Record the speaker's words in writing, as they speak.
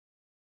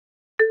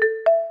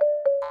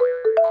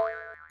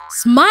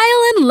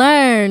Smile and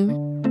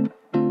learn!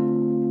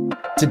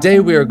 Today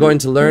we are going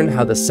to learn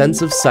how the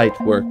sense of sight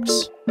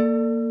works.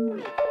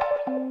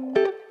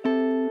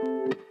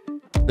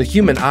 The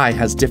human eye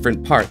has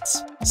different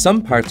parts.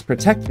 Some parts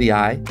protect the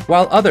eye,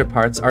 while other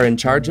parts are in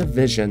charge of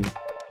vision.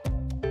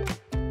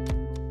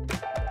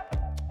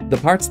 The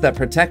parts that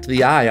protect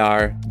the eye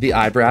are the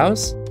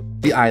eyebrows,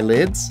 the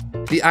eyelids,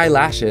 the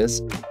eyelashes,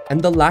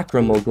 and the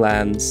lacrimal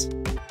glands.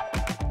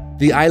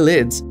 The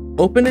eyelids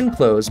open and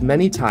close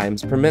many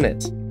times per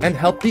minute and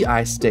help the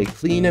eye stay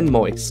clean and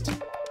moist.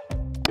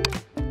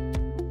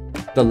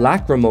 The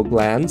lacrimal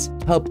glands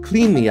help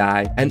clean the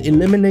eye and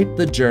eliminate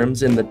the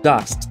germs in the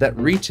dust that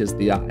reaches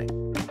the eye.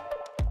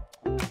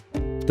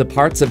 The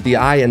parts of the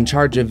eye in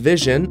charge of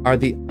vision are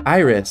the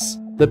iris,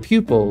 the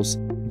pupils,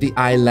 the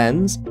eye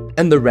lens,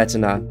 and the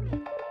retina.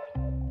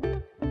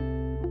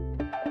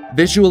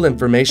 Visual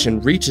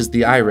information reaches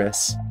the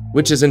iris,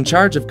 which is in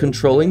charge of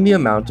controlling the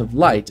amount of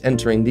light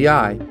entering the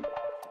eye.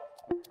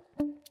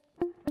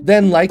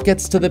 Then light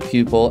gets to the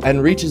pupil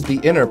and reaches the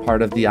inner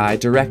part of the eye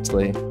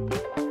directly.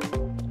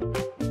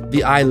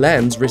 The eye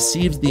lens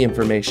receives the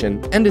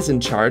information and is in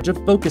charge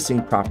of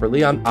focusing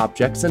properly on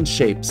objects and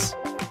shapes.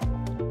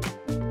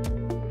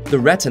 The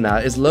retina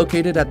is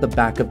located at the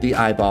back of the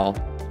eyeball.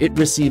 It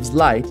receives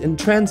light and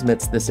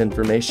transmits this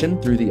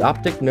information through the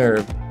optic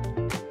nerve.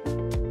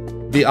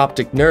 The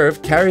optic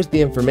nerve carries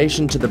the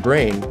information to the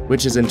brain,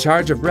 which is in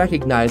charge of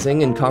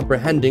recognizing and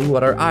comprehending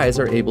what our eyes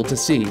are able to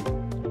see.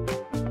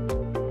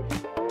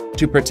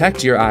 To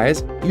protect your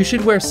eyes, you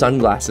should wear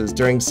sunglasses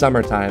during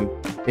summertime,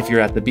 if you're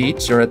at the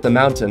beach or at the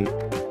mountain.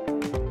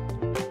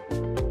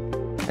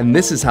 And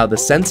this is how the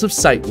sense of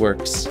sight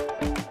works.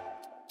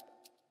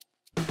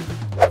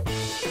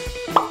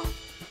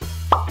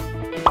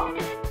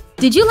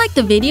 Did you like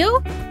the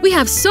video? We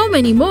have so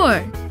many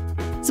more!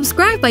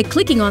 Subscribe by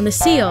clicking on the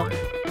seal.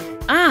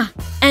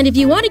 And if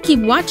you want to keep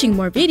watching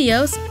more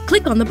videos,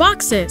 click on the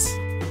boxes.